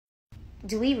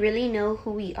Do we really know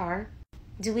who we are?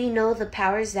 Do we know the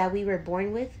powers that we were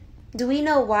born with? Do we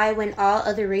know why when all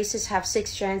other races have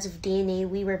 6 strands of DNA,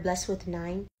 we were blessed with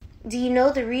 9? Do you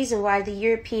know the reason why the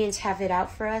Europeans have it out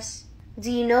for us?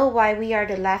 Do you know why we are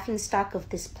the laughingstock of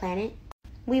this planet?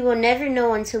 We will never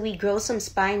know until we grow some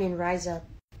spine and rise up.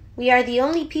 We are the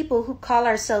only people who call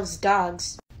ourselves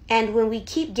dogs, and when we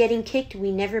keep getting kicked,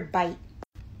 we never bite.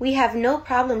 We have no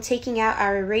problem taking out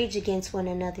our rage against one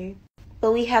another,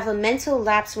 but we have a mental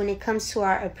lapse when it comes to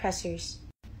our oppressors.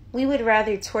 We would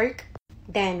rather twerk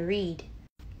than read.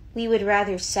 We would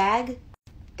rather sag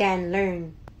than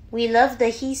learn. We love the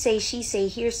he say, she say,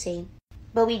 hearsay,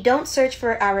 but we don't search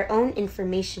for our own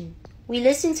information. We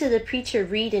listen to the preacher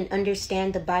read and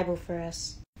understand the Bible for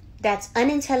us. That's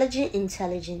unintelligent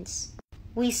intelligence.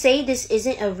 We say this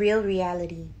isn't a real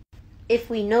reality. If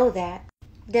we know that,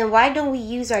 then why don't we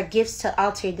use our gifts to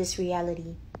alter this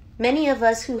reality? Many of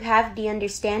us who have the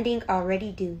understanding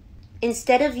already do.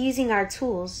 Instead of using our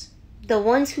tools, the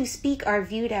ones who speak are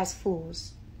viewed as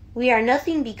fools. We are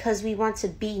nothing because we want to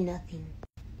be nothing.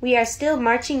 We are still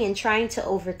marching and trying to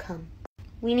overcome.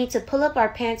 We need to pull up our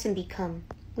pants and become.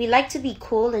 We like to be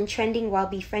cool and trending while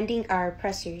befriending our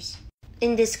oppressors.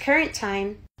 In this current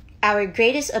time, our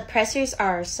greatest oppressors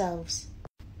are ourselves.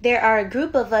 There are a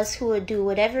group of us who will do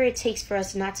whatever it takes for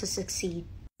us not to succeed.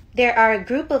 There are a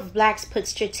group of blacks put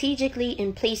strategically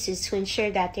in places to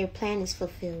ensure that their plan is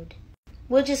fulfilled.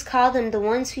 We'll just call them the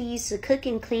ones who used to cook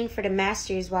and clean for the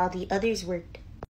masters while the others worked.